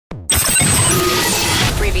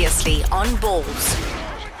Previously on Ballz.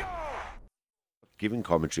 Giving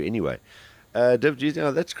commentary anyway. Div, you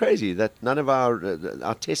know, that's crazy that none of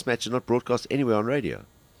our test matches are not broadcast anywhere on radio.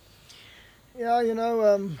 Yeah, you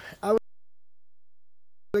know, I was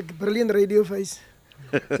like a brilliant radio face.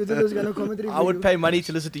 So do those kind of commentary. I would pay money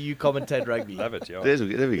to listen to you commentate rugby. Love it, yeah.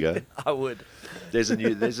 There we go. I would.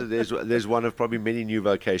 There's one of probably many new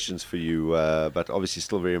vocations for you, but obviously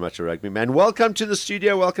still very much a rugby man. Welcome to the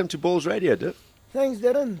studio. Welcome to Ballz Radio, Div. Thanks,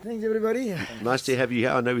 Darren. Thanks, everybody. Nice to have you here.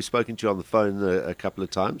 I know we've spoken to you on the phone a couple of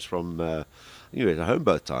times from, you were at home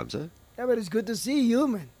both times, huh? Yeah, but it's good to see you,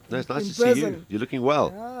 man. No, it's nice In to see you. person. You're looking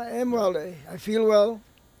well. Yeah, I am well. I feel well.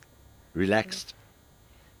 Relaxed.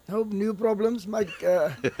 Hope new problems. My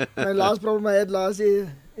last problem I had last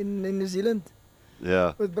year in New Zealand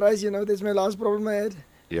Yeah. with Bryce. You know, that's my last problem I had.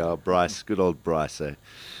 Yeah, Bryce. Good old Bryce, eh?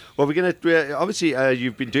 Well, obviously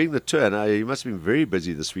you've been doing the tour. Now, you must have been very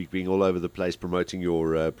busy this week, being all over the place promoting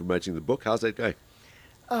promoting the book. How's that going?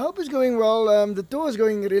 I hope it's going well. The tour is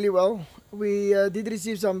going really well. We did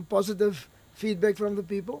receive some positive feedback from the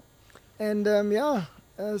people, and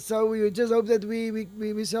so we just hope that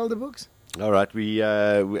we sell the books. All right, we've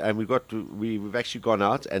actually gone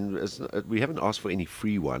out, and we haven't asked for any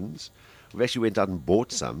free ones. We've actually went out and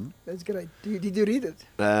bought some. That's great. Did you read it?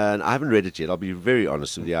 And I haven't read it yet. I'll be very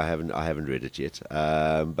honest with you. I haven't read it yet.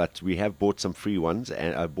 But we have bought some free ones,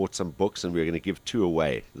 and I bought some books, and we're going to give 2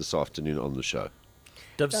 away this afternoon on the show.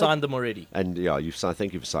 They've signed them already. And yeah, you've signed.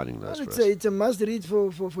 Thank you for signing those. Well, for us. it's a must read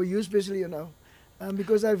for you, especially, you know,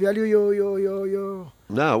 because I value your.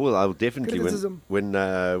 No, well, I'll definitely criticism.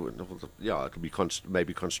 It'll be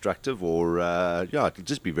maybe constructive, or it'll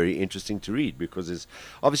just be very interesting to read, because there's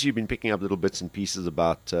obviously you've been picking up little bits and pieces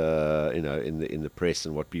about in the press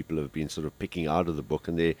and what people have been sort of picking out of the book,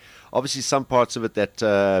 and there obviously some parts of it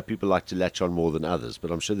that people like to latch on more than others,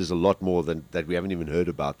 but I'm sure there's a lot more that we haven't even heard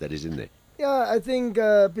about that is in there. Yeah, I think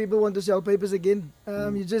people want to sell papers again.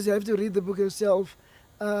 You just have to read the book yourself.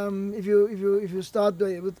 If you start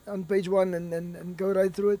on page 1 and go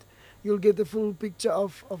right through it, you'll get the full picture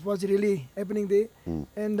of what's really happening there.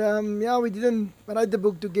 And we didn't write the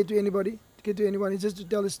book to get to anyone. It's just to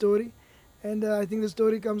tell a story. And I think the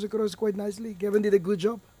story comes across quite nicely. Gavin did a good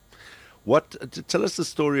job. Tell us the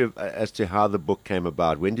story as to how the book came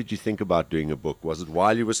about. When did you think about doing a book? Was it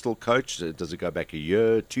while you were still coach? Does it go back a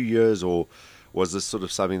year, 2 years, or was this sort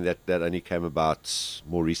of something that only came about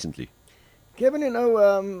more recently? Kevin, you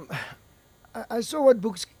know, I saw what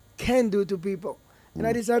books can do to people, and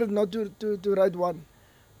I decided not to write one.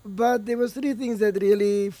 But there was 3 things that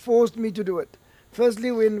really forced me to do it.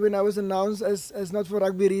 Firstly, when I was announced as not for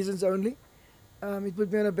rugby reasons only, it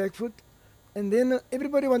put me on a back foot. And then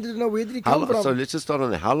everybody wanted to know where did he come from. So let's just start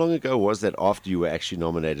on that. How long ago was that after you were actually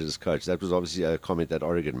nominated as coach? That was obviously a comment that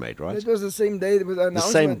Oregon made, right? It was the same day with the announcement.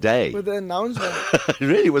 The same day? With the announcement.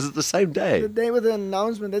 Really? Was it the same day? The day with the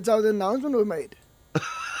announcement. That's how the announcement was made.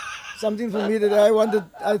 Something for me that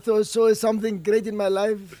I thought saw something great in my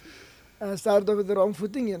life. Started off with the wrong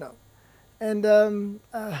footing, you know. And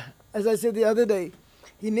as I said the other day,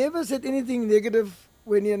 he never said anything negative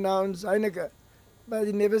when he announced Heineken. But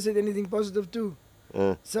he never said anything positive too.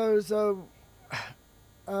 So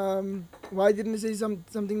why didn't he say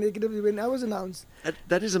something negative when I was announced?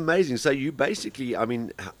 That is amazing. So you basically, I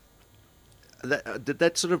mean, did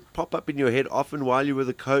that sort of pop up in your head often while you were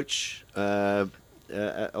the coach? Were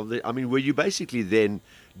you basically then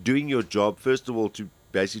doing your job, first of all, to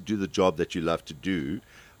basically do the job that you love to do,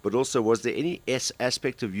 but also was there any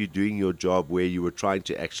aspect of you doing your job where you were trying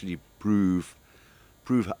to actually prove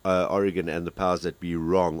Oregon and the powers that be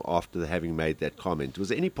wrong after having made that comment? Was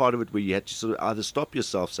there any part of it where you had to sort of either stop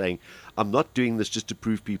yourself saying, I'm not doing this just to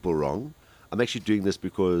prove people wrong, I'm actually doing this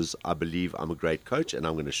because I believe I'm a great coach and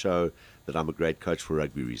I'm going to show that I'm a great coach for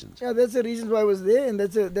rugby reasons? Yeah, that's the reason why I was there, and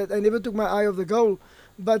that I never took my eye off the goal,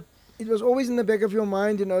 but it was always in the back of your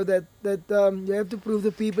mind, you know, that you have to prove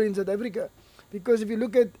the people in South Africa, because if you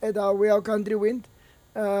look at where our country went,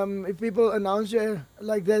 if people announce you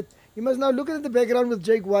like that, you must now look at the background with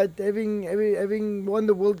Jake White having won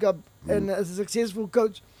the World Cup and as a successful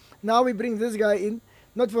coach. Now we bring this guy in,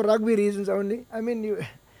 not for rugby reasons only. I mean,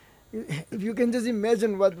 if you can just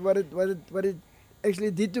imagine what it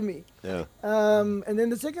actually did to me. Yeah. And then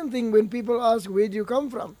the second thing, when people ask, where do you come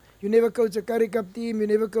from? You never coached a Currie Cup team, you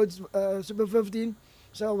never coached Super 15,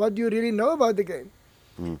 so what do you really know about the game?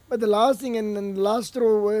 But the last thing, and the last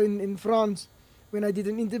straw in France, when I did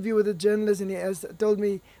an interview with a journalist, and he told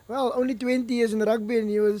me, well, only 20 years in rugby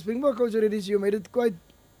and you were the Springbok coach already, so you made it quite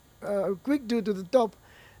quick to the top.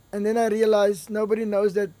 And then I realized nobody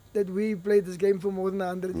knows that we played this game for more than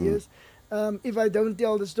 100 years. If I don't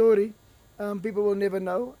tell the story, people will never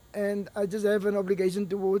know. And I just have an obligation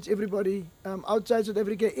towards everybody outside South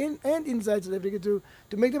Africa and inside South Africa to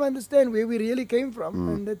make them understand where we really came from.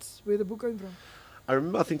 And that's where the book came from. I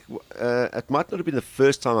remember, I think it might not have been the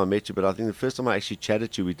first time I met you, but I think the first time I actually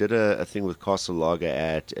chatted to you, we did a thing with Castle Lager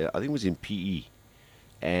at, I think it was in PE.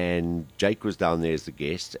 And Jake was down there as the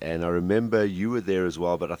guest, and I remember you were there as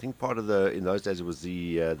well. But I think part of in those days it was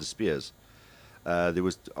the Spears. There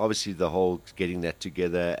was obviously the whole getting that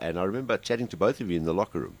together, and I remember chatting to both of you in the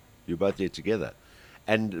locker room. You were both there together,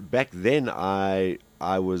 and back then I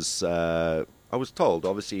was told,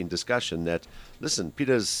 obviously in discussion, that listen,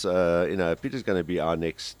 Peter's Peter's going to be our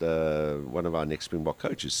next one of our next Springbok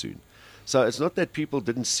coaches soon. So it's not that people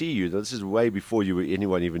didn't see you. This is way before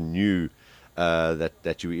anyone even knew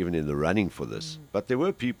that you were even in the running for this. But there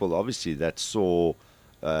were people, obviously, that saw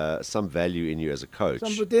some value in you as a coach.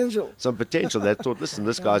 Some potential that thought, listen,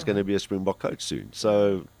 this guy's going to be a Springbok coach soon.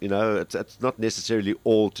 So, it's not necessarily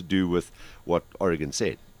all to do with what Oregon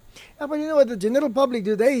said. Yeah, but you know what, the general public,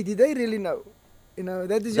 did they really know?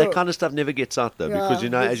 That kind of stuff never gets out though, because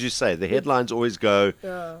as you say, the headlines always go,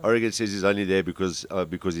 Oregon says he's only there because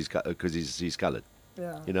he's coloured.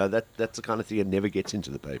 Yeah. That's the kind of thing that never gets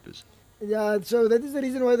into the papers. Yeah, so that is the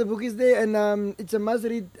reason why the book is there, and it's a must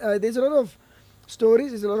read. There's a lot of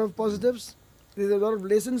stories, there's a lot of positives, there's a lot of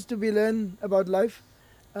lessons to be learned about life.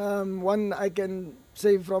 One I can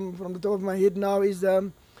say from the top of my head now is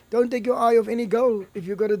don't take your eye off any goal. If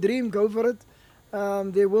you've got a dream, go for it.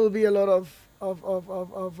 There will be a lot of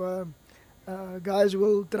guys who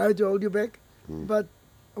will try to hold you back. But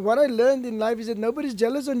what I learned in life is that nobody's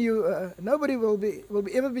jealous on you. Nobody will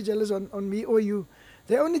ever be jealous on me or you.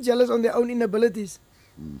 They're only jealous on their own inabilities.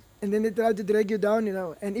 And then they try to drag you down,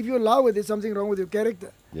 And if you allow it, there's something wrong with your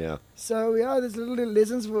character. Yeah. So, there's little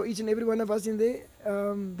lessons for each and every one of us in there.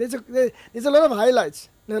 There's a lot of highlights.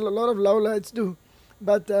 There's a lot of lowlights too.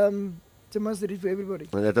 But it's a must read for everybody.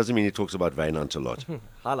 And that doesn't mean he talks about Wynand a lot.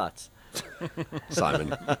 Highlights. Simon.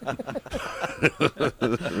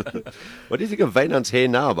 What do you think of Wynand's hair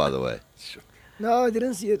now, by the way? No, I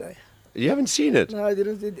didn't see it. You haven't seen it? No, I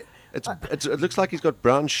didn't see it. It looks like he's got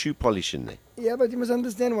brown shoe polish in there. Yeah, but you must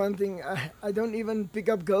understand one thing. I don't even pick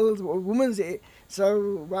up girls or women's hair.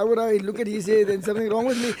 So why would I look at his hair? There's something wrong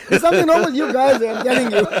with me. There's something wrong with you guys, I'm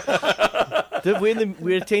telling you.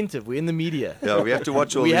 We're attentive. We're in the media. Yeah, we have to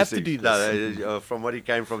watch all we these have things. to do this. No, from what he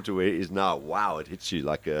came from to where he is now, wow, it hits you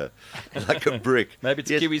like a brick. Maybe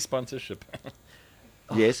it's Kiwi sponsorship.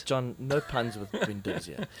 Yes. John, no puns with windows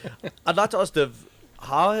here. I'd like to ask Div,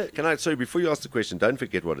 sorry, before you ask the question, don't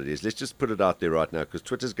forget what it is. Let's just put it out there right now, because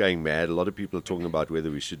Twitter's going mad. A lot of people are talking about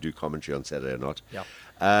whether we should do commentary on Saturday or not.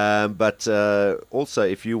 Yeah. But also,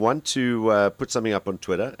 if you want to put something up on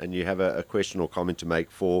Twitter and you have a question or comment to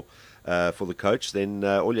make for the coach, then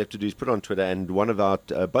all you have to do is put it on Twitter, and one of our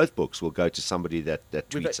both books will go to somebody that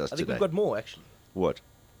tweets us today. I think we've got more, actually. What?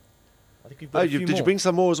 I think we've got a few did you bring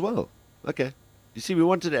some more as well? Okay. You see, we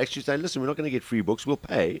wanted to actually say, listen, we're not going to get free books. We'll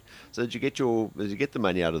pay so that you get the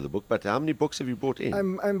money out of the book. But how many books have you brought in?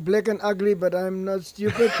 I'm black and ugly, but I'm not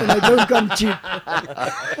stupid, and I don't come cheap.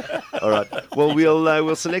 All right. Well,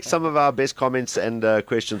 we'll select some of our best comments and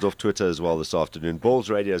questions off Twitter as well this afternoon. Ballz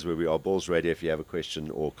Radio is where we are. Ballz Radio. If you have a question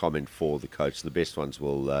or comment for the coach, the best ones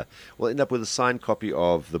will end up with a signed copy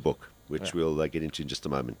of the book, which we'll get into in just a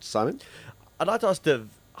moment. Simon, I'd like to ask Div,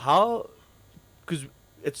 because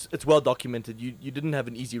it's well documented. You didn't have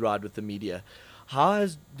an easy ride with the media.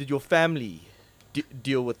 Did your family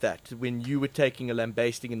deal with that when you were taking a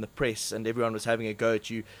lambasting in the press and everyone was having a go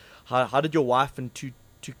at you? How did your wife and two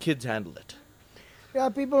kids handle it? Yeah,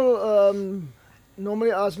 people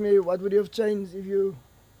normally ask me, what would you have changed if you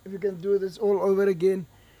can do this all over again?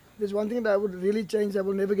 There's one thing that I would really change. I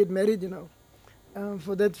will never get married,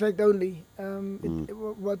 for that fact only.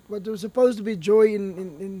 What was supposed to be joy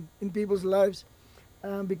in people's lives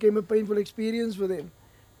became a painful experience for them,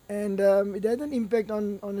 and it had an impact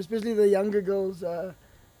on especially the younger girls'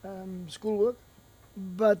 schoolwork.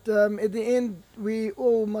 But at the end, we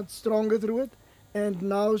all much stronger through it, and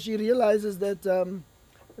now she realizes that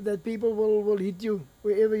that people will hit you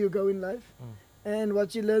wherever you go in life, and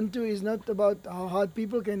what she learned too is not about how hard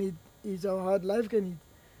people can hit, is how hard life can hit,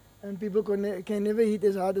 and people can never hit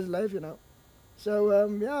as hard as life, So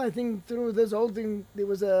I think through this whole thing there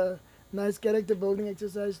was a nice character building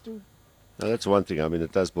exercise too. No, that's one thing. I mean,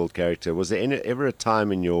 it does build character. Was there ever a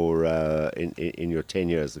time in your in your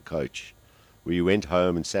tenure as the coach where you went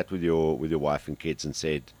home and sat with your wife and kids and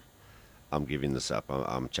said, "I'm giving this up.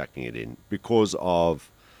 I'm chucking it in," because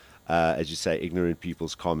of, as you say, ignorant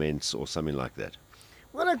people's comments or something like that?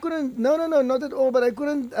 Well, I couldn't. No, not at all. But I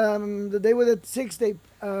couldn't. The day with that sex tape.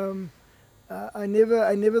 I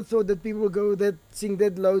never thought that people would go sink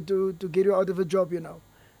that low to get you out of a job,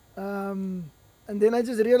 and then I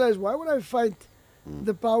just realized, why would I fight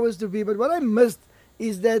the powers to be? But what I missed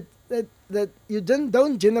is that you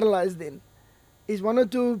don't generalize. Then is one or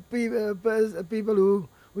two people who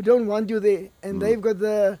don't want you there, and they've got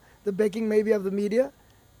the backing maybe of the media,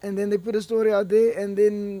 and then they put a story out there, and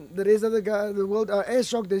then the rest of the world are as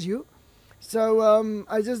shocked as you. So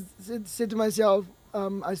I just said to myself,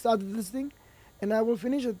 I started this thing, and I will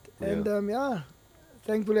finish it. Yeah. And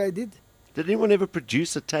thankfully I did. Did anyone ever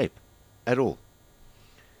produce a tape at all?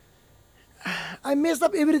 I messed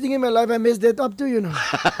up everything in my life. I messed that up too,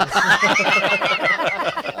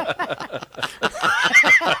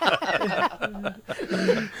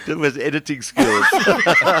 That was editing skills.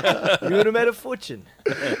 You would have made a fortune.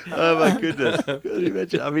 Oh my goodness! Can you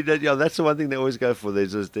imagine? I mean, that's the one thing they always go for.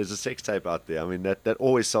 There's a sex tape out there. I mean, that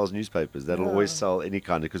always sells newspapers. That'll always sell any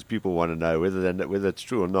kind of, because people want to know whether it's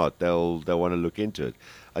true or not. They'll want to look into it.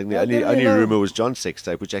 I think the only rumor was John's sex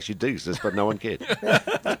tape, which actually did exist, but no one cared.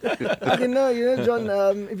 John.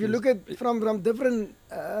 If you look at from different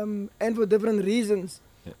and for different reasons,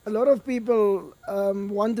 a lot of people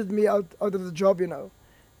wanted me out of the job,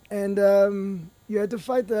 and you had to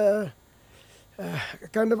fight a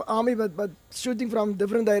kind of army, but shooting from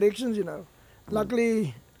different directions,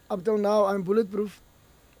 Luckily, up till now, I'm bulletproof,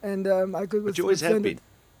 and I could. But you always have been.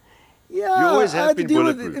 Yeah, you always I have had to been deal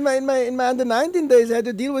bulletproof. with in my under 19 days. I had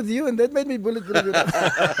to deal with you, and that made me bulletproof.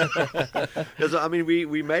 Because I mean,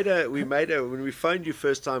 we made a when we phoned you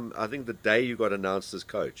first time. I think the day you got announced as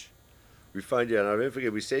coach, we phoned you, and I never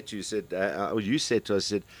forget. We said to you, you said to us,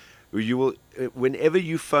 said, you will whenever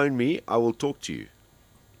you phone me, I will talk to you.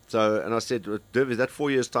 So, and I said, Div, is that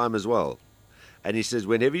 4 years time as well? And he says,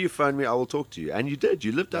 whenever you phone me, I will talk to you. And you did.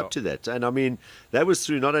 You lived up to that. And I mean, that was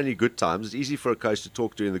through not only good times. It's easy for a coach to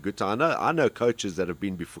talk to you in the good time. I know coaches that have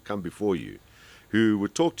come before you who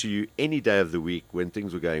would talk to you any day of the week when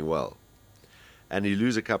things were going well. And you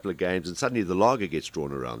lose a couple of games, and suddenly the lager gets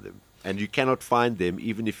drawn around them. And you cannot find them,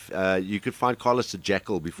 even if you could find Carlos the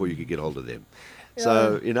Jackal before you could get hold of them. Yeah.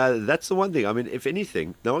 So, that's the one thing. I mean, if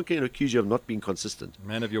anything, no one can accuse you of not being consistent.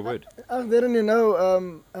 Man of your word.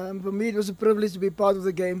 Darren, for me, it was a privilege to be part of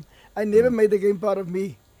the game. I never made the game part of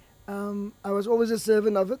me. I was always a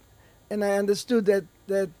servant of it, and I understood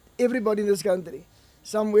that everybody in this country,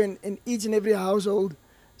 somewhere in each and every household,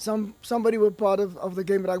 somebody were part of the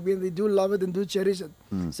game rugby, and they do love it and do cherish it.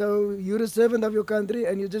 So you're a servant of your country,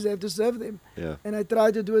 and you just have to serve them. Yeah. And I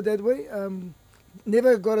tried to do it that way.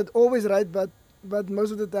 Never got it always right, but most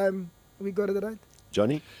of the time we got it right.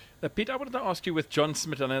 Johnny? Pete, I wanted to ask you with John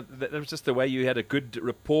Smith, I know that was just the way you had a good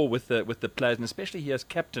rapport with the players, and especially he as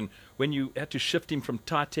captain, when you had to shift him from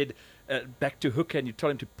tight head back to hooker, and you told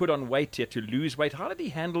him to put on weight, he had to lose weight. How did he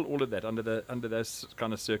handle all of that under those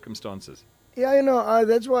kind of circumstances? Yeah,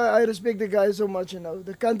 that's why I respect the guy so much.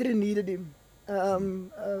 The country needed him,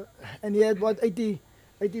 and he had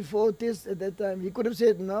 84 tests at that time. He could have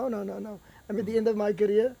said no. I'm at the end of my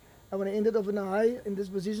career. I want to end it off in a high in this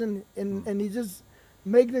position, and he just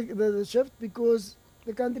make the shift because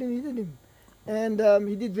the country needed him, and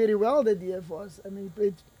he did very well that year for us. I mean, he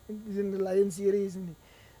played in the Lions series,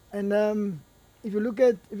 and if you look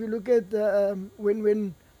at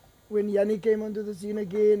when Yanni came onto the scene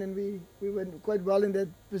again, and we went quite well in that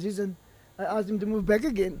position, I asked him to move back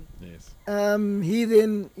again. Yes. He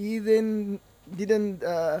then didn't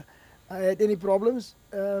had any problems.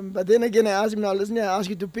 But then again, I asked him, now listen, I ask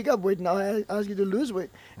you to pick up weight, now I ask you to lose weight.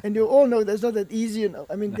 And you all know that's not that easy,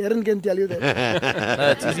 I mean, Darren can tell you that.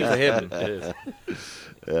 No, it's easy for him. It is.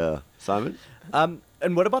 Yeah. Simon?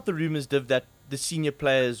 And what about the rumours, Div, that the senior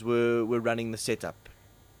players were running the setup?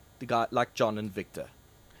 The guy like John and Victor.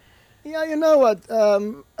 Yeah, you know what?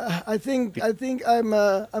 I think I'm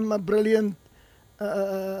a brilliant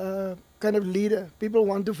kind of leader. People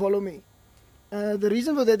want to follow me. The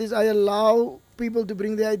reason for that is I allow people to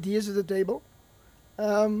bring their ideas to the table.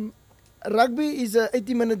 Rugby is an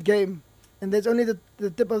 80-minute game, and that's only the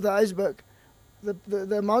tip of the iceberg.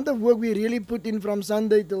 The amount of work we really put in from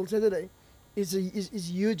Sunday till Saturday is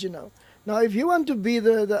huge, Now, if you want to be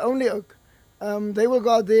the only oak, they will go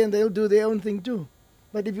out there and they'll do their own thing too.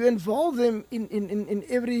 But if you involve them in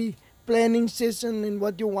every planning session in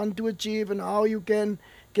what you want to achieve and how you can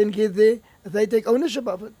get there, they take ownership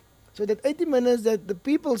of it. So that 80 minutes that the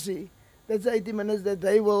people see, that's the 80 minutes that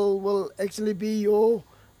they will actually be your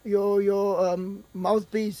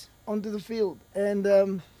mouthpiece onto the field. And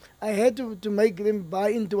I had to make them buy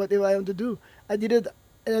into whatever I want to do. I did it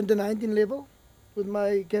at the 19 level with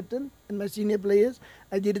my captain and my senior players.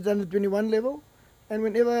 I did it on the 21 level. And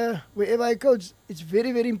wherever I coach, it's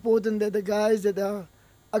very, very important that the guys that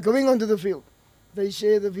are going onto the field, they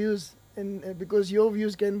share the views, and because your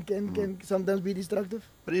views can sometimes be destructive.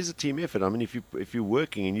 But it is a team effort. I mean, if you're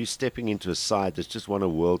working and you're stepping into a side that's just won a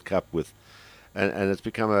World Cup with, and it's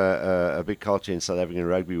become a big culture in South African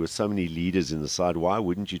rugby with so many leaders in the side, why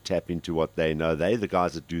wouldn't you tap into what they know? They're the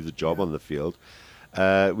guys that do the job on the field.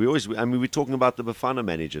 We're talking about the Bafana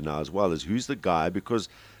manager now as well, as who's the guy, because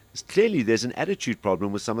clearly there's an attitude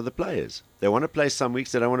problem with some of the players. They want to play some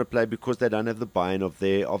weeks, they don't want to play because they don't have the buy-in of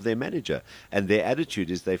their manager. And their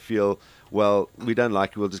attitude is they feel, well, we don't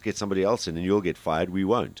like you, we'll just get somebody else in and you'll get fired, we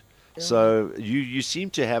won't. Yeah. So you seem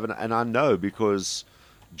to have, and I know because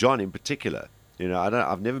John in particular,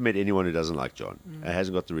 I've never met anyone who doesn't like John, and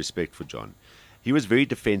hasn't got the respect for John. He was very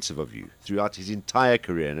defensive of you throughout his entire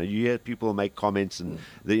career. And you hear people make comments, and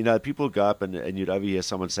people go up and you'd overhear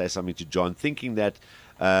someone say something to John, thinking that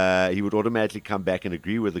he would automatically come back and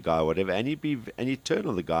agree with the guy or whatever, and he'd turn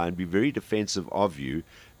on the guy and be very defensive of you,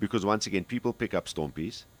 because once again, people pick up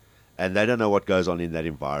stormpies, and they don't know what goes on in that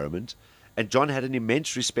environment. And John had an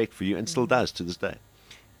immense respect for you, and still does to this day.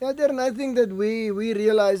 Yeah, Darren, I think that we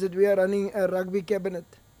realized that we are running a rugby cabinet.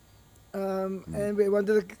 And we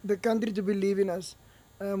wanted the country to believe in us.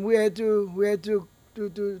 We had to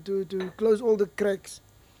close all the cracks,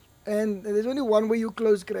 and there's only one way you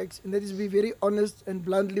close cracks, and that is be very honest and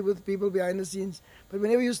bluntly with people behind the scenes. But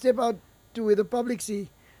whenever you step out to where the public see,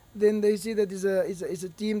 then they see that it's a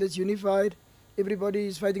team that's unified. Everybody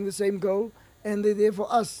is fighting the same goal, and they're there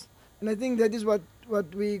for us. And I think that is what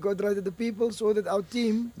we got right at the people, so that our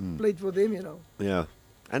team played for them. Yeah.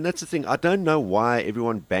 And that's the thing. I don't know why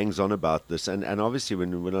everyone bangs on about this. And obviously,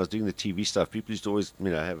 when I was doing the TV stuff, people used to always,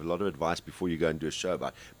 have a lot of advice before you go and do a show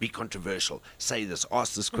about be controversial, say this,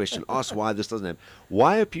 ask this question, ask why this doesn't happen.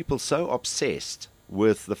 Why are people so obsessed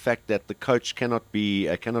with the fact that the coach cannot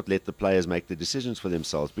let the players make the decisions for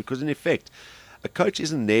themselves? Because in effect, a coach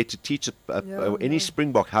isn't there to teach any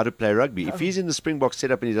Springbok how to play rugby. If he's in the Springbok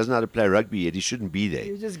setup and he doesn't know how to play rugby yet, he shouldn't be there.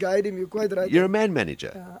 You just guide him. You're quite right. You're a man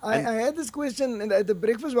manager. I had this question at the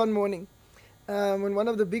breakfast one morning when one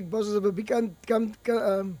of the big bosses of a big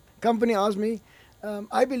company asked me,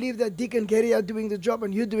 I believe that Dick and Gary are doing the job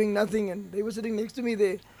and you're doing nothing. And they were sitting next to me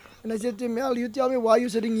there. And I said to him, Mel, you tell me why you're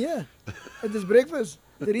sitting here at this breakfast.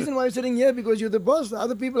 The reason why I'm sitting here because you're the boss. The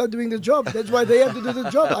other people are doing the job. That's why they have to do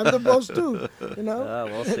the job. I'm the boss too,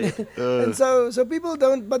 We'll see. And so people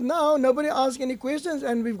don't. But now nobody asks any questions,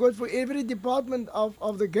 and we've got for every department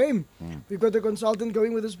of the game, we've got a consultant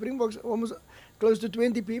going with the Springboks, almost close to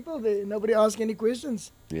 20 people there. Nobody asks any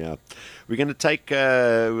questions. Yeah, we're going to take.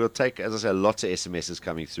 We'll take, as I say, lots of SMSs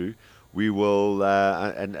coming through. We will,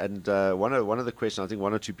 one of the questions, I think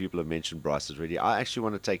one or two people have mentioned Bryce already. I actually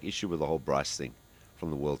want to take issue with the whole Bryce thing from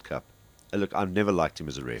the World Cup. Look, I've never liked him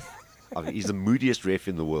as a ref. He's the moodiest ref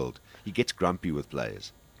in the world. He gets grumpy with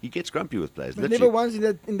players. But never once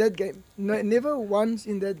in that game. No, never once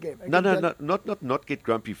in that game. Not get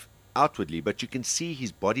grumpy outwardly, but you can see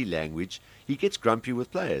his body language. He gets grumpy with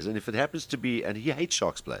players, and if it happens to be, and he hates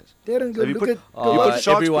Sharks players.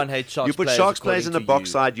 Everyone hates Sharks players. You put Sharks players in the box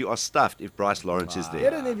side, you are stuffed if Bryce Lawrence is there.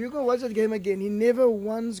 Darren, if you go watch that game again, he never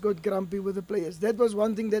once got grumpy with the players. That was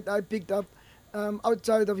one thing that I picked up.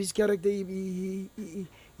 Outside of his character, he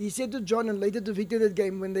said to John and later to Victor that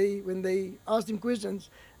game when they asked him questions.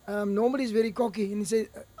 Normally he's very cocky and he said,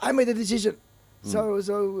 "I made a decision, so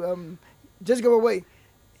just go away."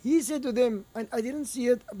 He said to them, "I didn't see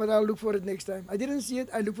it, but I'll look for it next time. I didn't see it,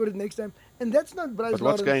 I look for it next time." And that's not Bryce Lawrence. But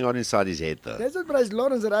what's going on inside his head, though? That's not Bryce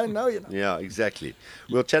Lawrence that I know. Yeah, exactly.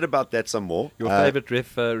 We'll chat about that some more. Your favourite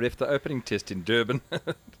ref the opening test in Durban.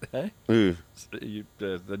 Hey? Who?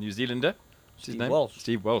 The New Zealander. Steve Walsh.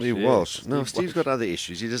 Steve Walsh. No, Steve's got other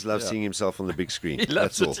issues. He just loves seeing himself on the big screen.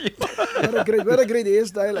 That's all. What a great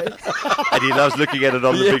hairstyle, eh? And he loves looking at it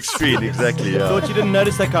on the big screen. Exactly. I thought you didn't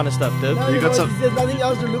notice that kind of stuff, Dave. No, there's nothing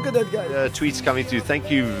else to look at that guy. Tweets coming through.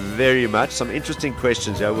 Thank you very much. Some interesting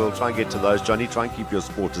questions. Yeah, we'll try and get to those. Johnny, try and keep your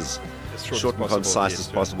sport as short and concise as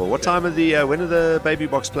possible. What time when are the Baby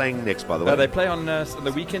Box playing next, by the way? They play on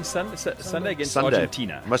the weekend Sunday against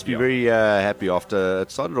Argentina. Must be very happy after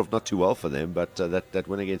it started off not too well for them, but that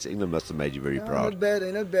win against England must have made you very proud. Not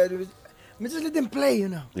bad. Just let them play,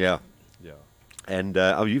 Yeah. And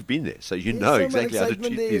you've been there, so you know exactly how to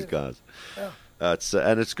treat these guys. Yeah.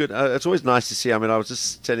 And it's good. It's always nice to see. I mean, I was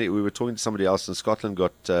just telling you, we were talking to somebody else in Scotland,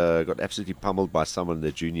 got absolutely pummeled by someone in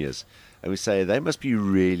their juniors, and we say they must be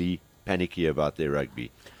really panicky about their rugby.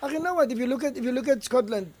 You know what? If you look at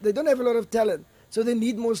Scotland, they don't have a lot of talent, so they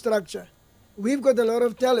need more structure. We've got a lot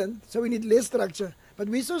of talent, so we need less structure. But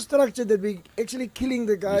we're so structured that we actually killing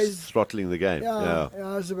the He's guys. throttling the game.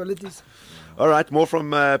 His abilities. All right, more from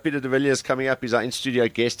Peter de Villiers coming up. He's our in-studio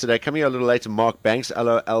guest today. Coming up a little later, Mark Banks,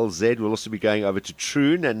 LOLZ. We'll also be going over to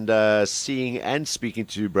Troon and seeing and speaking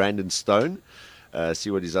to Brandon Stone. See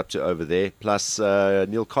what he's up to over there. Plus,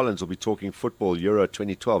 Neil Collins will be talking football, Euro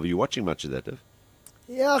 2012. Are you watching much of that, Div?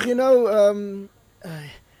 Yeah, you know,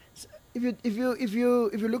 if you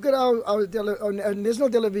look at our national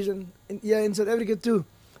television in South Africa too,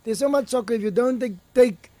 there's so much soccer. If you don't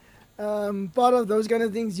take part of those kind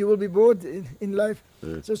of things, you will be bored in life.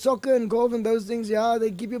 Yeah. So soccer and golf and those things,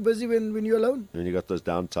 they keep you busy when you're alone. And you got those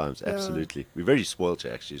downtimes, absolutely. We're very spoiled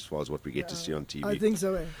here, actually, as far as what we get to see on TV. I think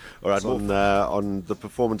so. All right, on the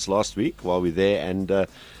performance last week while we're there,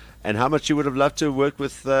 and how much you would have loved to work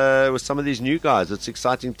with some of these new guys. It's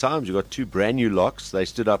exciting times. You've got 2 brand new locks. They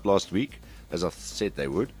stood up last week, as I said they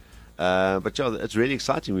would. But yeah, it's really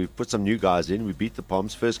exciting. We've put some new guys in. We beat the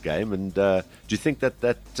Palms first game. And do you think that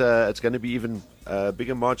it's going to be even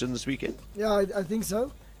bigger margin this weekend? Yeah, I think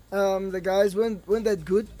so. The guys weren't that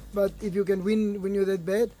good, but if you can win when you're that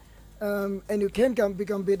bad, and you can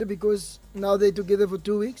become better because now they're together for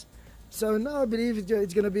 2 weeks. So now I believe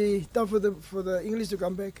it's going to be tough for the English to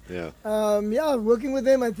come back. Yeah. Working with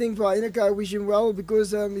them, I think for Ainaka, I wish him well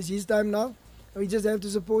because it's his time now. We just have to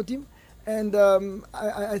support him. And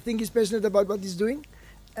I think he's passionate about what he's doing.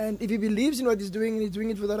 And if he believes in what he's doing and he's doing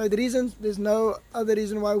it for the right reasons, there's no other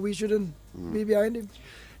reason why we shouldn't be behind him.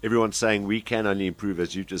 Everyone's saying we can only improve,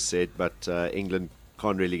 as you just said, but England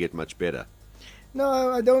can't really get much better.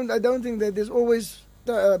 No, I don't think that. There's always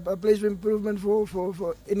a place for improvement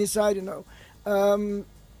for any side, you know.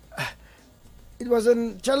 It was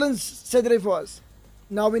a challenge Saturday for us.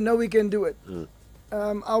 Now we know we can do it.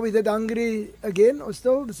 Are we that hungry again or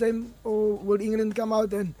still the same? Or will England come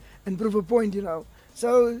out and prove a point, you know?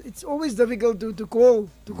 So it's always difficult to call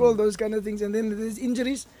those kind of things. And then there's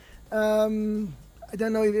injuries. I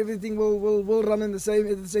don't know if everything will run at the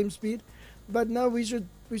same speed. But now we should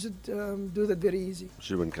do that very easy.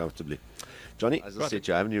 Should win comfortably. Johnny, as I said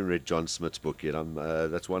to you, I haven't even read John Smith's book yet.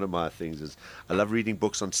 That's one of my things. Is I love reading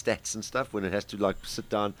books on stats and stuff when it has to like sit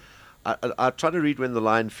down. I try to read When the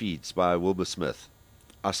Lion Feeds by Wilbur Smith.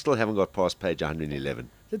 I still haven't got past page 111.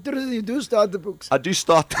 The truth is you do start the books. I do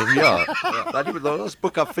start them, yeah. The last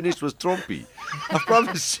book I finished was Trompy. I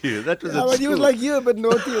promise you. That was but he was like you, but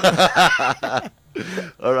naughty.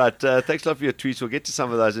 All right. Thanks a lot for your tweets. We'll get to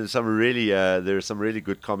some of those. And there are some really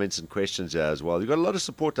good comments and questions here as well. You've got a lot of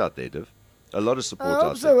support out there, Div. A lot of support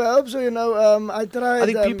out there. I hope so, you know. I tried. I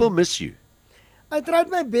think people miss you. I tried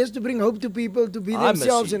my best to bring hope to people to be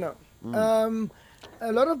themselves, you know.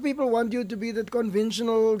 A lot of people want you to be that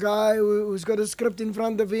conventional guy who's got a script in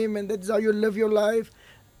front of him and that's how you live your life.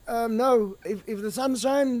 No, if the sun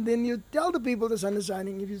shines, then you tell the people the sun is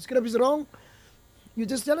shining. If your script is wrong, you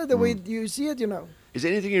just tell it the way you see it, you know. Is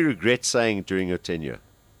there anything you regret saying during your tenure?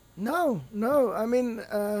 No. I mean,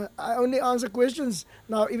 I only answer questions.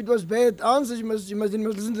 Now, if it was bad answers, you must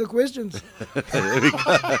listen to the questions. There we go.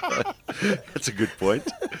 That's a good point.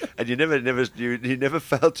 And you never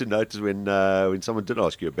failed to notice when someone did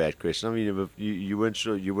ask you a bad question. I mean, you weren't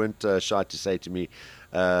sure, you weren't shy to say to me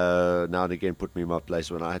now and again, put me in my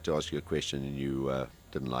place when I had to ask you a question and you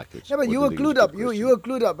didn't like it. Yeah, but you were clued up. You were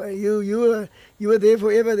clued up. You were there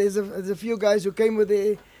forever. There's a few guys who came with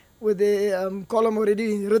the column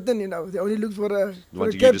already written, you know. They only looked for a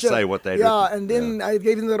capture. You to say what they written. And then I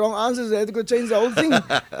gave them the wrong answers. I had to go change the whole thing.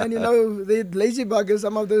 And, you know, they lazy buggers,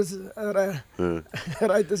 some of those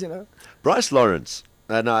writers, you know. Bryce Lawrence.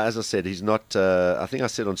 No, as I said, he's not. I think I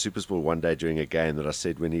said on SuperSport one day during a game that I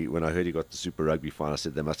said when I heard he got the Super Rugby final, I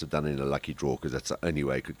said they must have done it in a lucky draw because that's the only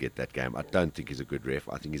way he could get that game. I don't think he's a good ref.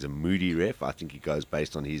 I think he's a moody ref. I think he goes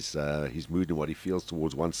based on his mood and what he feels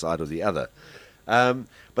towards one side or the other.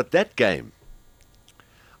 But that game,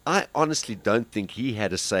 I honestly don't think he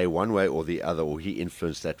had a say one way or the other, or he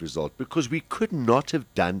influenced that result, because we could not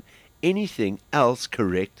have done anything else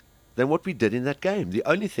correct than what we did in that game. The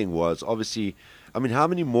only thing was, obviously, I mean, how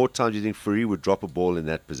many more times do you think Fourie would drop a ball in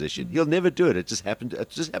that position? He'll never do it. It just happened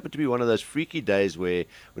to be one of those freaky days where,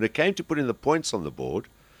 when it came to putting the points on the board,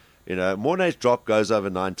 you know, Mornay's drop goes over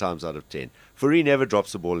 9 times out of 10. Fourie never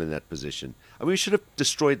drops the ball in that position. And we should have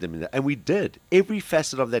destroyed them in that, and we did. Every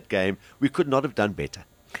facet of that game, we could not have done better.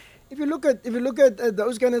 If you look at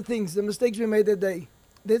those kind of things, the mistakes we made that day,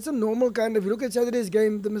 that's a normal kind of. If you look at Saturday's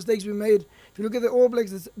game, the mistakes we made. If you look at the All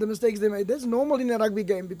Blacks, the mistakes they made, that's normal in a rugby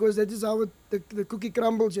game because that is how the cookie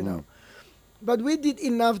crumbles, you know. But we did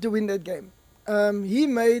enough to win that game. He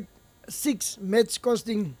made 6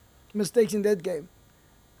 match-costing mistakes in that game.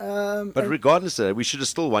 But regardless of that, we should have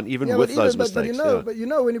still won, even yeah, with those but mistakes. but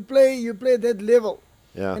when you play at that level,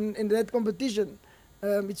 Yeah. in that competition,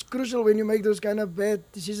 it's crucial when you make those kind of bad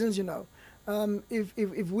decisions.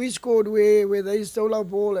 If we scored where they stole our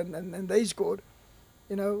ball and they scored,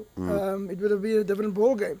 it would have been a different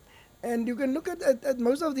ball game. And you can look at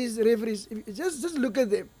most of these referees. Just look at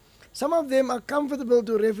them. Some of them are comfortable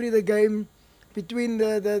to referee the game between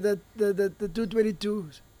the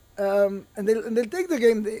 222s, and they'll take the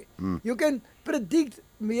game there. You can predict.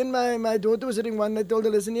 Me and my daughter was sitting one. I told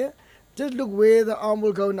her, listen here, just look where the arm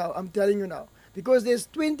will go now. I'm telling you now, because there's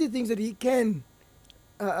 20 things that he can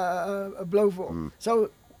blow for. So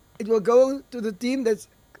it will go to the team that's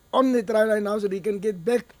on the try line now, so they can get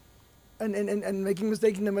back and making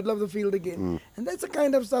mistakes in the middle of the field again. And that's the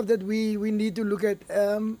kind of stuff that we need to look at.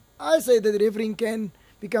 I say that refereeing can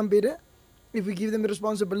become better if we give them the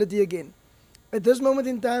responsibility again. At this moment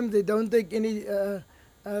in time, they don't take any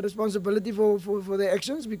responsibility for their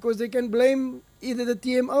actions, because they can blame either the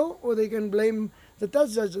TMO or they can blame the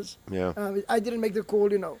touch judges. Yeah. I didn't make the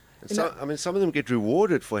call, So, some of them get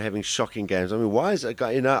rewarded for having shocking games. Why is a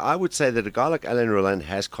guy, I would say that a guy like Alan Roland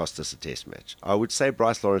has cost us a test match. I would say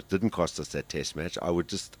Bryce Lawrence didn't cost us that test match. I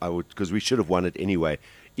would, because we should have won it anyway.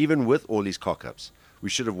 Even with all these cock-ups, we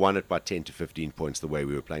should have won it by 10 to 15 points the way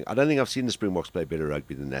we were playing. I don't think I've seen the Springboks play better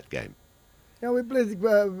rugby than that game. Yeah, we played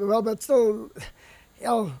well, but still, you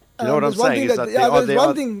know what I'm saying?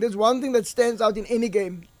 There's one thing that stands out in any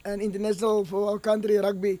game, and international for our country,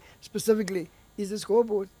 rugby specifically, is the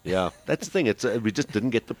scoreboard. Yeah, that's the thing. We just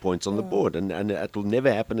didn't get the points on the board, and it will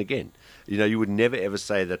never happen again. You would never ever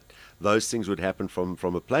say that those things would happen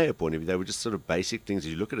from a player point of view. They were just sort of basic things.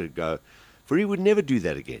 You look at it and go, Fourie would never do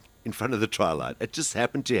that again in front of the try line. It just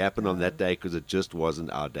happened to happen on that day because it just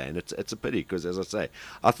wasn't our day. And it's a pity because, as I say,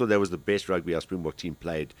 I thought that was the best rugby our Springbok team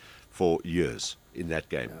played for years in that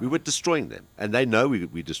game. Yeah. We were destroying them, and they know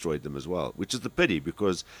we destroyed them as well, which is the pity,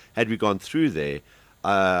 because had we gone through there,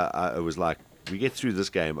 it was like, we get through this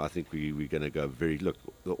game, I think we're going to go look,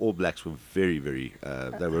 the All Blacks were very, very,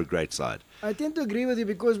 they were a great side. I tend to agree with you,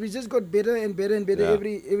 because we just got better and better and better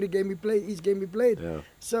every game we played, each game we played. Yeah.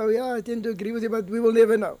 So, yeah, I tend to agree with you, but we will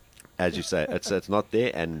never know. As you say, it's not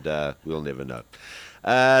there, and we'll never know.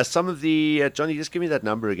 Some of the, Johnny, just give me that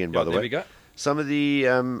number again, by the way. There we go. Some of the,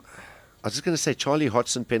 I was just going to say, Charlie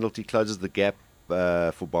Hodgson penalty closes the gap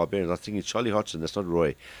for Barbarians. I think it's Charlie Hodgson, that's not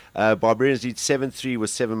Roy. Barbarians lead 7-3 with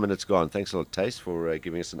 7 minutes gone. Thanks a lot, Taste, for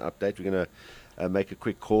giving us an update. We're going to make a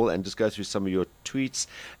quick call and just go through some of your tweets.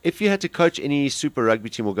 If you had to coach any Super Rugby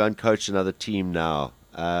team or go and coach another team now,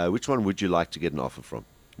 which one would you like to get an offer from?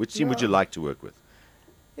 Which team would you like to work with?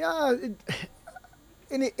 Yeah,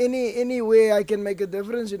 any way I can make a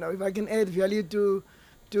difference, if I can add value to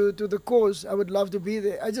the cause, I would love to be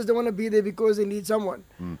there. I just don't want to be there because they need someone.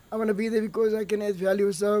 I want to be there because I can add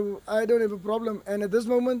value. So I don't have a problem. And at this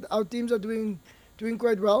moment, our teams are doing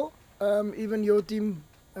quite well. Even your team,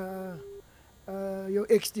 your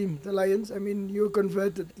ex-team, the Lions. I mean, you're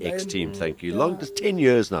converted. Ex-team, thank you. Long, 10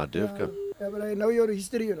 years now, Dirk. Yeah, but I know your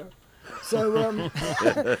history, So,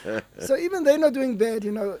 so even they're not doing bad,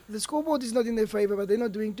 The scoreboard is not in their favor, but they're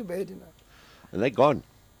not doing too bad, And they're gone.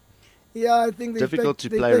 Yeah, I think difficult to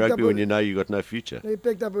play rugby when you know you got no future. They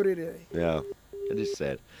picked up already. Yeah, it is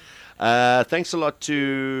sad. Thanks a lot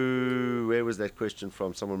to, where was that question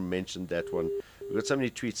from? Someone mentioned that one. We've got so many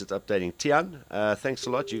tweets, it's updating. Tian, thanks a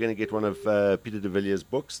lot. You're going to get one of Peter de Villiers'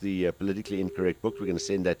 books, the Politically Incorrect book. We're going to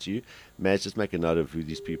send that to you. Maz, just make a note of who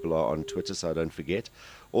these people are on Twitter so I don't forget.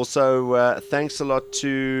 Also, thanks a lot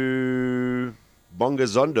to Bonga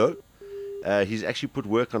Zondo. He's actually put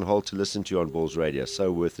work on hold to listen to you on Ballz Radio.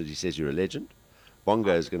 So worth it. He says you're a legend.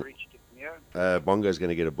 Bonga is going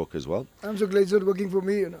to get a book as well. I'm so glad it's not working for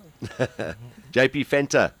me, JP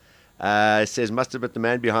Fenter says, must admit the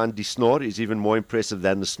man behind the snore is even more impressive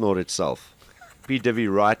than the snore itself. P. Divi,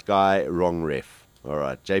 right guy, wrong ref. All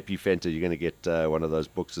right, JP Fenter, you're going to get one of those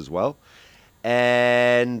books as well.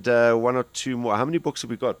 And one or two more. How many books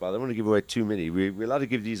have we got? But I don't want to give away too many. We're allowed to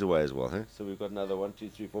give these away as well. Huh? So we've got another 1, 2,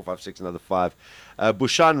 3, 4, 5, 6, another 5.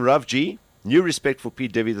 Bushan Ravji, new respect for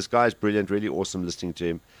Pete Divi. This guy is brilliant, really awesome listening to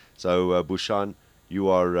him. So Bushan, you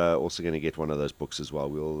are also going to get one of those books as well.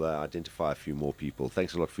 We'll identify a few more people.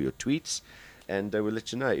 Thanks a lot for your tweets. And we'll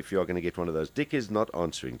let you know if you are going to get one of those. Dick is not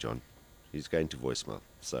answering, John. He's going to voicemail.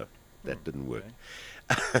 So that didn't work.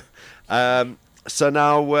 So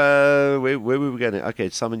now, where were we going to? Okay,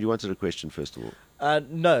 Simon, you wanted a question first of all.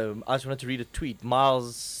 No, I just wanted to read a tweet.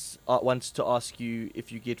 Miles wants to ask you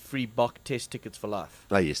if you get free Bach test tickets for life.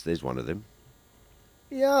 Oh, yes, there's one of them.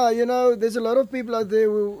 Yeah, there's a lot of people out there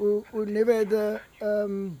who never had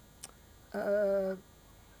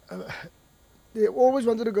they always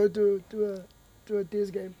wanted to go to a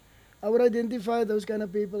test game. I would identify those kind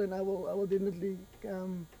of people, and I will definitely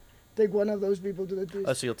take one of those people to the test.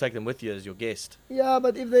 Oh, so you'll take them with you as your guest. Yeah,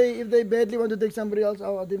 but if they badly want to take somebody else,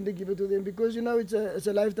 I'll definitely give it to them, because it's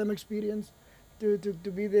a lifetime experience to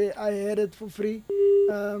be there. I had it for free,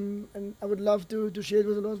 and I would love to share it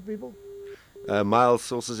with a lot of people.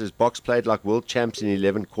 Miles also says Box played like world champs in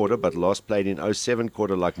 11 quarter, but last played in 07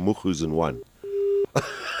 quarter like Mukhus in 1.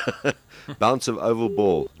 Bounce of oval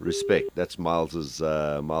ball, respect. That's Miles's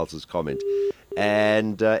comment.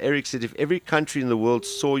 And Eric said, if every country in the world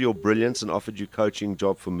saw your brilliance and offered you coaching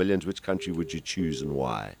job for millions, which country would you choose and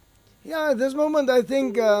why? Yeah, at this moment, I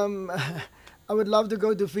think I would love to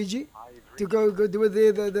go to Fiji, to go do it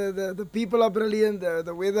there. The people are brilliant,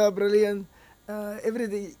 the weather are brilliant.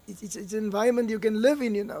 Everything, it's an environment you can live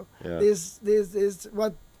in, Yeah. There's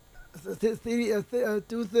what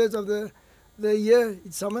 2/3 of the year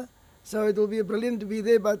it's summer, so it will be brilliant to be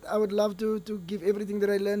there. But I would love to give everything that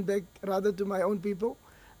I learned back rather to my own people,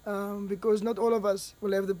 because not all of us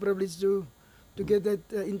will have the privilege to get that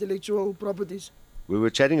intellectual properties. We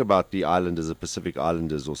were chatting about the Islanders, the Pacific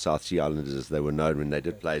Islanders, or South Sea Islanders as they were known when they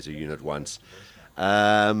did play as a unit once.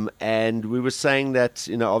 And we were saying that,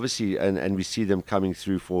 obviously, and we see them coming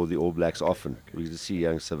through for the All Blacks often. We see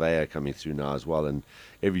young Surveyor coming through now as well, and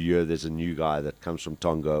every year there's a new guy that comes from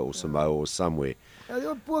Tonga or Samoa or somewhere.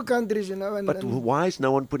 They're poor countries, But why is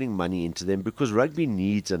no one putting money into them? Because rugby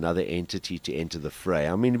needs another entity to enter the fray.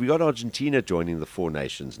 I mean, we got Argentina joining the Four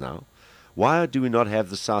Nations now. Why do we not have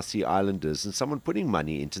the South Sea Islanders and someone putting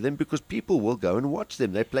money into them? Because people will go and watch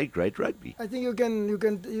them. They play great rugby. I think you can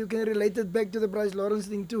relate it back to the Bryce Lawrence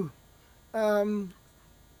thing too.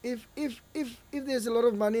 If there's a lot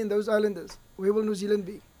of money in those islanders, where will New Zealand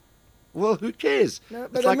be? Well, who cares? No,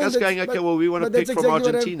 it's like us going, okay, well, we want to pick from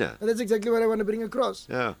Argentina. But that's exactly what I want to bring across.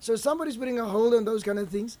 Yeah. So somebody's putting a hold on those kind of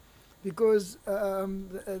things, because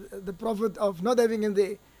the profit of not having him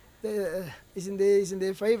there is in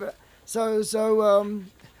their favor. So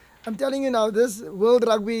I'm telling you now, this World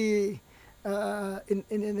Rugby in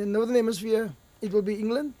the Northern Hemisphere, it will be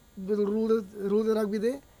England will rule the rugby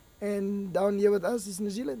there, and down here with us is New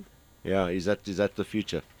Zealand. Yeah, is that the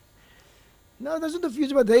future? No, that's not the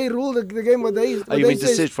future, but they rule the game. What they you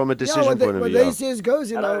mean from a decision point of view? What they says goes,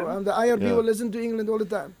 The IRB will listen to England all the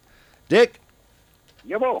time. Dick?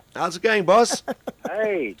 Yabo. How's it going, boss?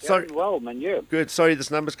 Hey, Sorry. well, man, you. Good. Sorry, this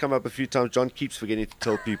number's come up a few times. John keeps forgetting to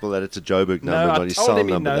tell people that it's a Joburg number, No, not I his told cell him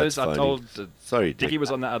he number. knows. That's I phony. told Sorry, Dick. Dickie was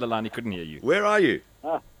on the other line. He couldn't hear you. Where are you?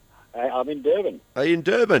 I'm in Durban. Are you in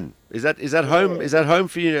Durban? Is that home? Is that home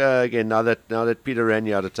for you again? Now that Peter ran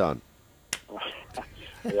you out of town.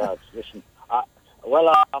 Yeah, listen.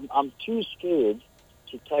 I'm too scared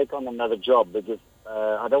to take on another job because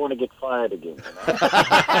I don't want to get fired again. So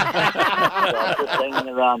I'm just hanging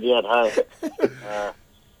around here at home,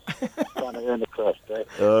 trying to earn a crust. Eh?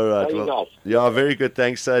 All right. How you guys? Yeah, very good.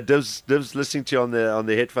 Thanks. Div's listening to you on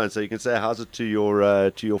the headphones, so you can say how's it to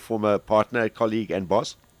your former partner, colleague, and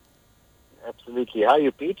boss. Absolutely. How are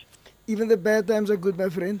you, Pete? Even the bad times are good, my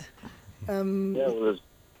friend.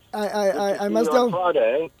 I must tell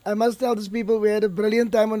Friday. I must tell these people we had a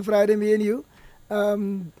brilliant time on Friday, me and you.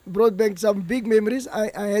 Brought back some big memories.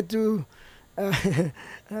 I had to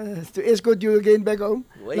escort you again back home,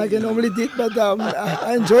 like I normally did, but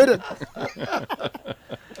I enjoyed it.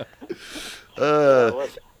 It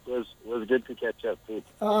was good to catch up, Pete.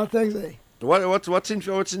 Thanks, eh? What's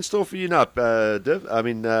in store for you now, Div? I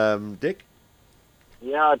mean, Dick?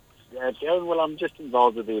 Yeah, well, I'm just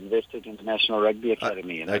involved with the Investec International Rugby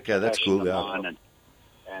Academy. Okay, that's cool. Yeah.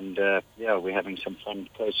 And we're having some fun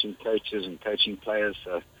coaching coaches and coaching players.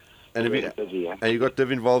 So and we're busy. Yeah. And you got Div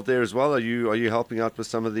involved there as well. Are you helping out with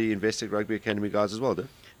some of the Investec Rugby Academy guys as well, Div?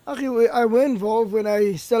 Actually, I were involved when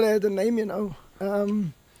I still had the name,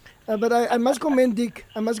 But I must commend Dick.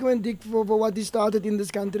 I must commend Dick for what he started in this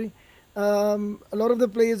country. A lot of the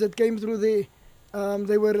players that came through there,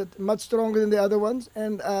 they were much stronger than the other ones,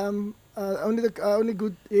 and only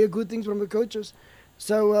good things from the coaches.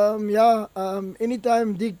 So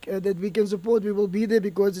anytime Dick that we can support, we will be there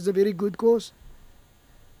because it's a very good cause.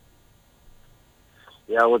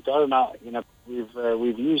 Yeah, well, Darren,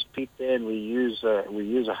 we've used Pete there, and we use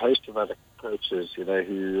a host of other coaches,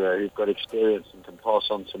 who've got experience and can pass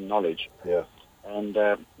on some knowledge. Yeah. And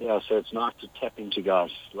so it's nice to tap into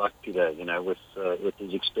guys like Peter, with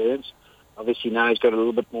his experience. Obviously now he's got a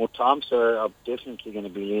little bit more time, so I'm definitely going to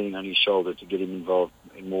be leaning on his shoulder to get him involved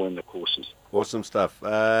more in the courses. Awesome stuff. So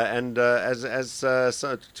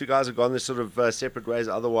two guys have gone their sort of separate ways.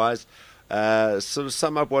 Otherwise, sort of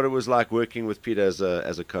sum up what it was like working with Peter as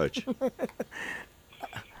a coach.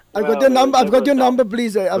 I've Well, got your number. I've got your never a number,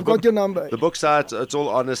 please. I've got your number. The book's out. It's all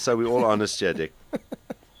honest, so we're all honest here, Dick.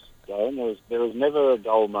 There was never a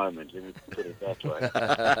dull moment. Let me put it that way.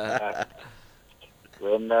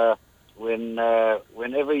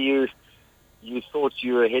 Whenever you thought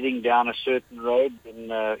you were heading down a certain road,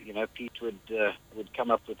 then Pete would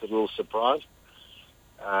come up with a little surprise.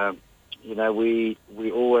 We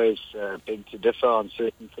always beg to differ on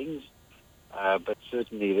certain things, but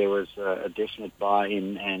certainly there was a definite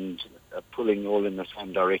buy-in and a pulling all in the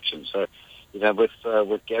same direction. So,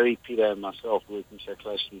 with Gary, Peter, and myself working so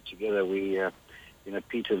closely together,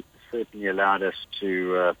 Peter certainly allowed us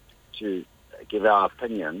to give our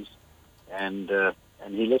opinions, and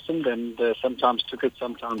he listened, and sometimes took it,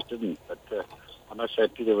 sometimes didn't. But I must say,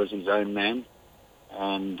 Peter was his own man,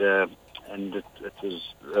 and it was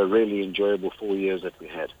a really enjoyable 4 years that we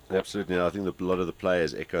had. Absolutely. I think a lot of the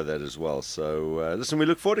players echo that as well. So, listen, we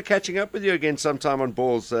look forward to catching up with you again sometime on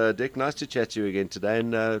Ballz. Dick, nice to chat to you again today.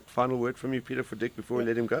 And final word from you, Peter, for Dick before we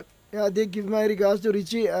let him go. Yeah, Dick, give my regards to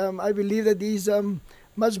Richie. I believe that he's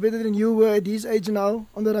much better than you were at his age now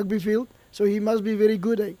on the rugby field. So he must be very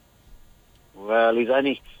good, eh? Well,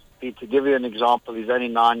 to give you an example, he's only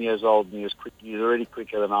 9 years old, and he's already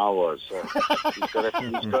quicker than I was. So he's got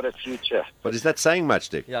a future. But is that saying much,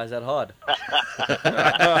 Dick? Yeah, is that hard?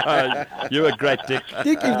 You're a great Dick.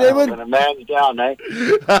 Dick, if they When weren't, a man's down, eh?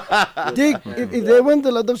 Dick, if there weren't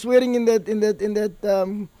a lot of swearing in that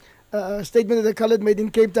statement that the coloured made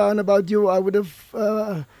in Cape Town about you, I would have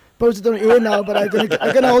posted on air now. But I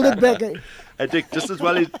can hold it back, eh? Hey, Dick, just as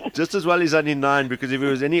well he's only 9, because if he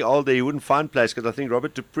was any older, he wouldn't find place, because I think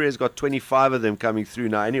Robert Dupree has got 25 of them coming through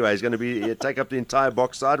now. Anyway, he's going to take up the entire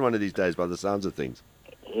box side one of these days by the sounds of things.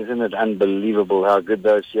 Isn't it unbelievable how good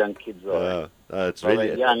those young kids are? It's Well, really...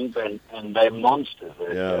 they're young, and they're monsters.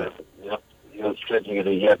 Yeah. You're certainly going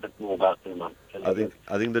to hear a bit more about them. I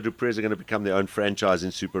think the Duprees are going to become their own franchise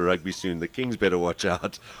in Super Rugby soon. The Kings better watch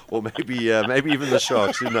out, or maybe even the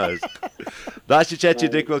Sharks. Who knows? Nice to chat to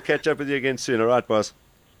you, Dick. We'll catch up with you again soon. All right, boss.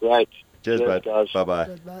 Great. Cheers, bud. guys.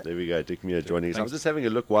 Bye-bye. Bye. There we go. Dick Muir joining us. I was just having a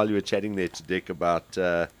look while you were chatting there to Dick about...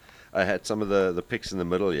 I had some of the picks in the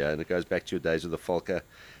middle here, and it goes back to your days with the Falker.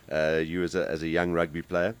 You as a young rugby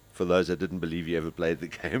player. For those that didn't believe you ever played the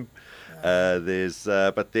game, there's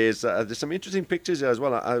some interesting pictures here as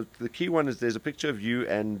well. The key one is there's a picture of you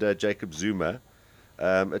and Jacob Zuma.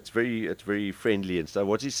 It's very friendly and stuff.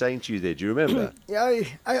 What's he saying to you there? Do you remember? Yeah,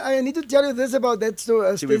 I need to tell you this about that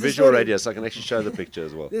story. See, we're visual radio, so I can actually show the picture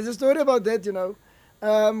as well. There's a story about that,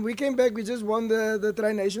 we came back, we just won the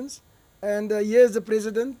Tri Nations. And here's the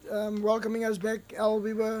president welcoming us back.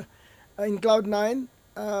 We were in Cloud 9.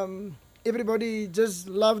 Everybody just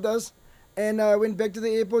loved us. And I went back to the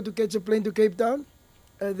airport to catch a plane to Cape Town.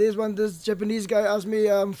 This Japanese guy asked me,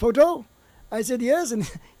 photo? I said yes, and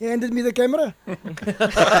he handed me the camera. Brilliant.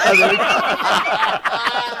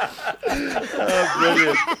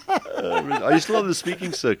 Are you still on the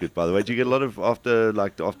speaking circuit, by the way? Do you get a lot of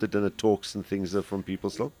after dinner talks and things from people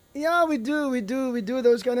still? Yeah, we do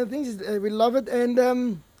those kind of things. We love it, and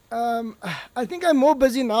I think I'm more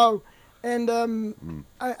busy now, and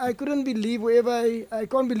I couldn't believe I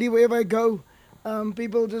can't believe wherever I go,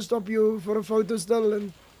 people just stop you for a photo still,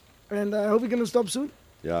 and I hope we're gonna stop soon.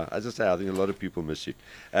 Yeah, as I say, I think a lot of people miss you.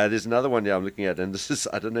 There's another one I'm looking at, and this is,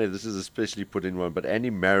 I don't know if this is a specially put in one, but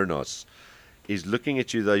Andy Marinos is looking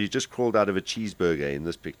at you, though. You just crawled out of a cheeseburger in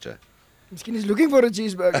this picture. Miskin is looking for a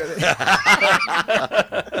cheeseburger.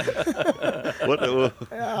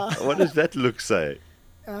 What does that look say?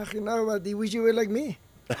 But he wish you were like me.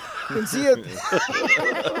 You can see it.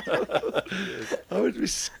 I would be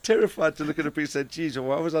terrified to look at a piece and say, geez,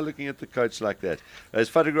 why was I looking at the coach like that? There's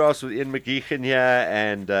photographs with Ian McGeechan here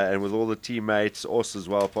and with all the teammates, also as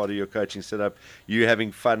well, part of your coaching setup. You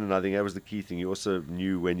having fun, and I think that was the key thing. You also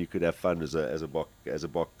knew when you could have fun as a Bok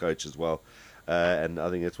coach as well. And I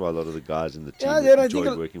think that's why a lot of the guys in the team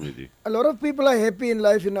enjoyed working with you. A lot of people are happy in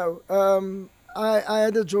life, I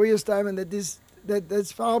had a joyous time, and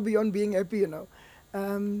that's far beyond being happy,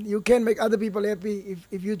 You can make other people happy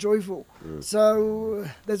if you're joyful. So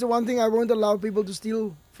that's the one thing I won't allow people to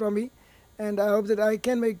steal from me, and I hope that I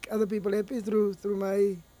can make other people happy through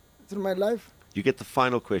my life. You get the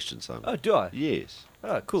final question, Simon. Oh, do I? Yes.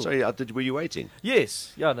 Oh, cool. Sorry, were you waiting?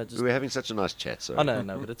 Yes. Yeah. No, We were having such a nice chat. Sorry. Oh,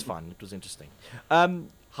 no, but it's fine. It was interesting.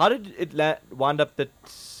 How did it wind up that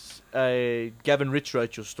Gavin Rich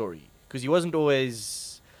wrote your story? Because he wasn't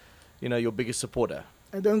always, your biggest supporter.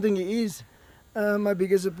 I don't think he is my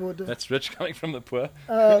biggest supporter. That's Rich coming from the poor.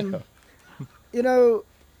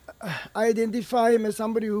 I identify him as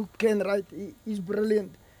somebody who can write. He's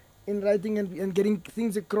brilliant in writing and getting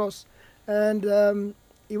things across. And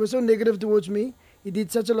he was so negative towards me. He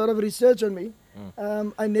did such a lot of research on me.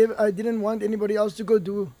 I didn't want anybody else to go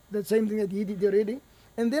do the same thing that he did already.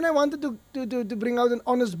 And then I wanted to bring out an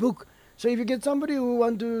honest book. So if you get somebody who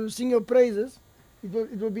want to sing your praises,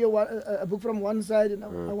 it will be a book from one side. You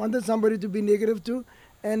know, I wanted somebody to be negative too,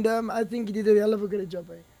 and I think he did a hell of a great job.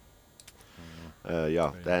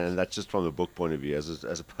 Yeah, and that's just from the book point of view,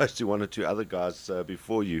 as opposed to one or two other guys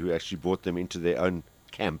before you who actually brought them into their own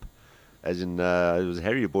camp. As in, it was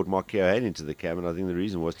Harry who brought Mark Keohane into the camp, and I think the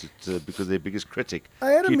reason was because their biggest critic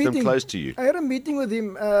keep them close to you. I had a meeting with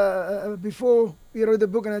him before he wrote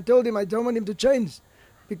the book, and I told him I don't want him to change,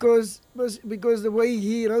 because the way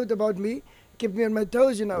he wrote about me kept me on my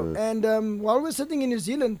toes, you know. And while we're sitting in New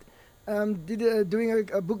Zealand, doing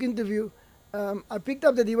a book interview, I picked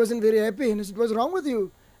up that he wasn't very happy, and I said, "What's wrong with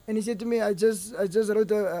you?" And he said to me, "I just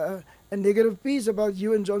wrote a negative piece about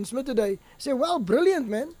you and John Smith today." I said, "Well, brilliant,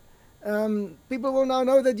 man. People will now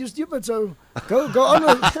know that you're stupid, so go on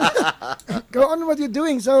with go on with what you're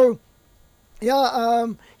doing." So, yeah,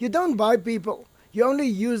 you don't buy people. You only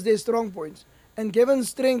use their strong points. And Kevin's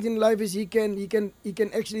strength in life is he can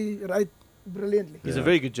actually write brilliantly. He's a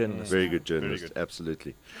very good journalist. Very good journalist,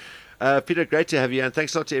 absolutely. Peter, great to have you, and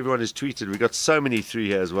thanks a lot to everyone who's tweeted. We got so many through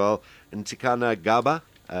here as well. And Tikana Gaba,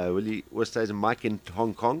 Willie Westays and Mike in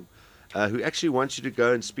Hong Kong, who actually wants you to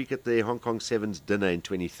go and speak at the Hong Kong Sevens dinner in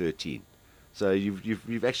 2013. So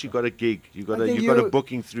you've actually got a gig. You've got a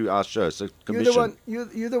booking through our show. So commission.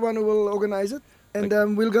 You're the one who will organize it,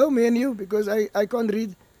 and we'll go, me and you, because I can't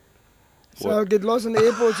read. So I'll get lost in the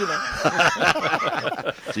airport, you know.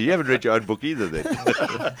 So you haven't read your own book either, then?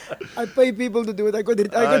 I pay people to do it. I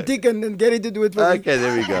got Dick and Gary to do it for me. Okay,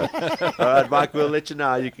 there we go. All right, Mike, we'll let you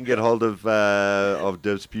know how you can get hold of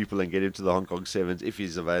Div's people and get him to the Hong Kong Sevens if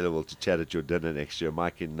he's available to chat at your dinner next year.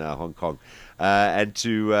 Mike in Hong Kong. And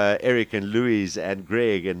to Eric and Louise and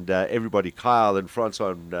Greg and everybody, Kyle and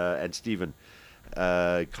Francois and Stephen.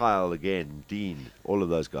 Kyle again, Dean, all of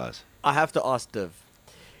those guys. I have to ask Div,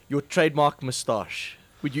 your trademark moustache,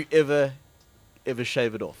 would you ever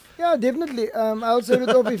shave it off? Yeah, definitely. I'll shave it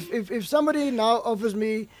off if somebody now offers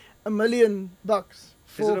me $1 million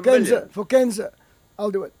for cancer,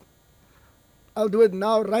 I'll do it. I'll do it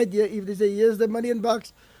now, right here. If they say here's the $1 million,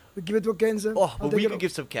 we give it for cancer. Oh, but we can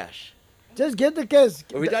give some cash. Just get the cash.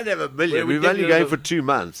 Well, we don't have $1 million. We're We've only going for 2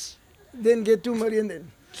 months. Then get $2 million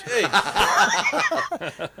then.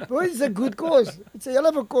 Boy, it's a good cause. It's a hell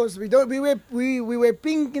of a cause. We wear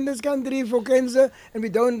pink in this country for cancer, and we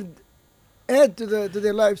don't add to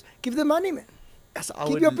their lives. Give the money, man. Yes,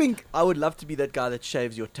 Keep your pink. I would love to be that guy that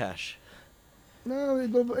shaves your tash. No, it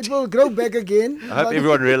will grow back again. I hope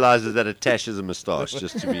everyone realizes that a tash is a moustache,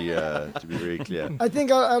 just to be very clear. I think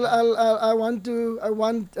I want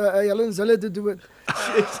Helen Zeller to do it.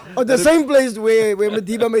 Or the same place where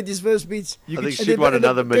Madiba made his first speech. I think she'd want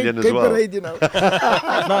another $1 million as well. Parade, you know.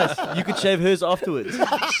 Nice. You could shave hers afterwards.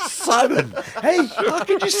 Simon, hey, how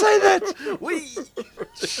could you say that?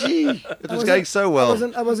 Gee, it was going so well.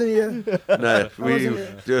 I wasn't here. No,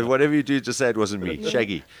 whatever you do, just say it wasn't me.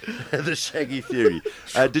 Shaggy, the Shaggy theory.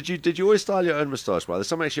 Did you always style your own moustache, brother?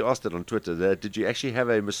 Someone actually asked it on Twitter. Did you actually have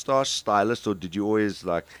a moustache stylist, or did you always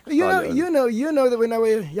like? You know that when I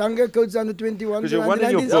was younger, coach under 21. Because you're one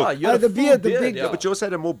in your book. The beard, the big. Yeah, but you also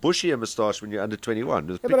had a more bushier moustache when you're under 21.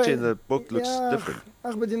 The picture in the book looks different.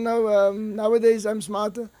 But you know, nowadays I'm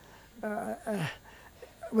smarter.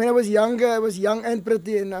 When I was younger, I was young and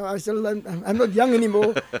pretty, and now I'm not young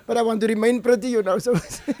anymore, but I want to remain pretty, you know. So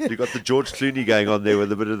you got the George Clooney going on there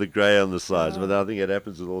with a bit of the grey on the sides, but I think it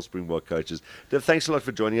happens with all Springbok coaches. Dev, thanks a lot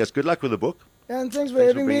for joining us. Good luck with the book. And thanks for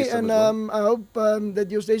having me, and I hope that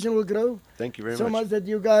your station will grow. Thank you very much. So much that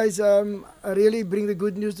you guys really bring the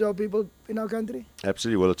good news to our people in our country.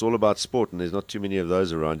 Absolutely. Well, it's all about sport, and there's not too many of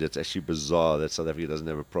those around. It's actually bizarre that South Africa doesn't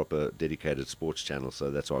have a proper dedicated sports channel, so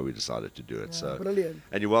that's why we decided to do it. So brilliant.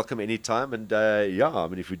 And you're welcome anytime. And I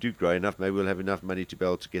mean, if we do grow enough, maybe we'll have enough money to be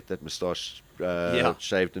able to get that moustache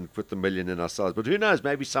shaved and put the $1 million in ourselves. But who knows?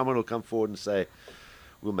 Maybe someone will come forward and say,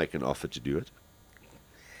 we'll make an offer to do it.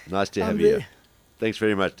 Nice to have you here. Thanks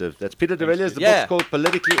very much, Div. That's Peter de Villiers. The book's called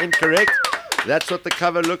Politically Incorrect. That's what the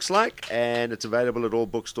cover looks like, and it's available at all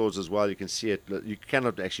bookstores as well. You can see it. You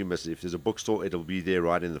cannot actually miss it. If there's a bookstore, it'll be there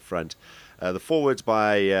right in the front. The forewords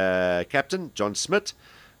by Captain John Smith,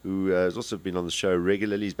 who has also been on the show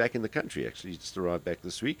regularly. He's back in the country, actually. He just arrived back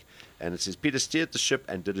this week. And it says, Peter steered the ship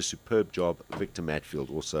and did a superb job. Victor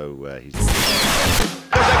Matfield also. There's a great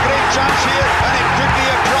chance here, and it could be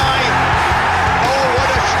a try. Oh, what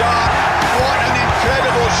a start. What an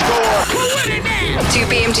incredible score. 2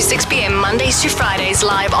 p.m. to 6 p.m. Mondays to Fridays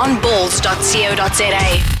live on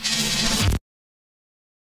Ballz.co.za.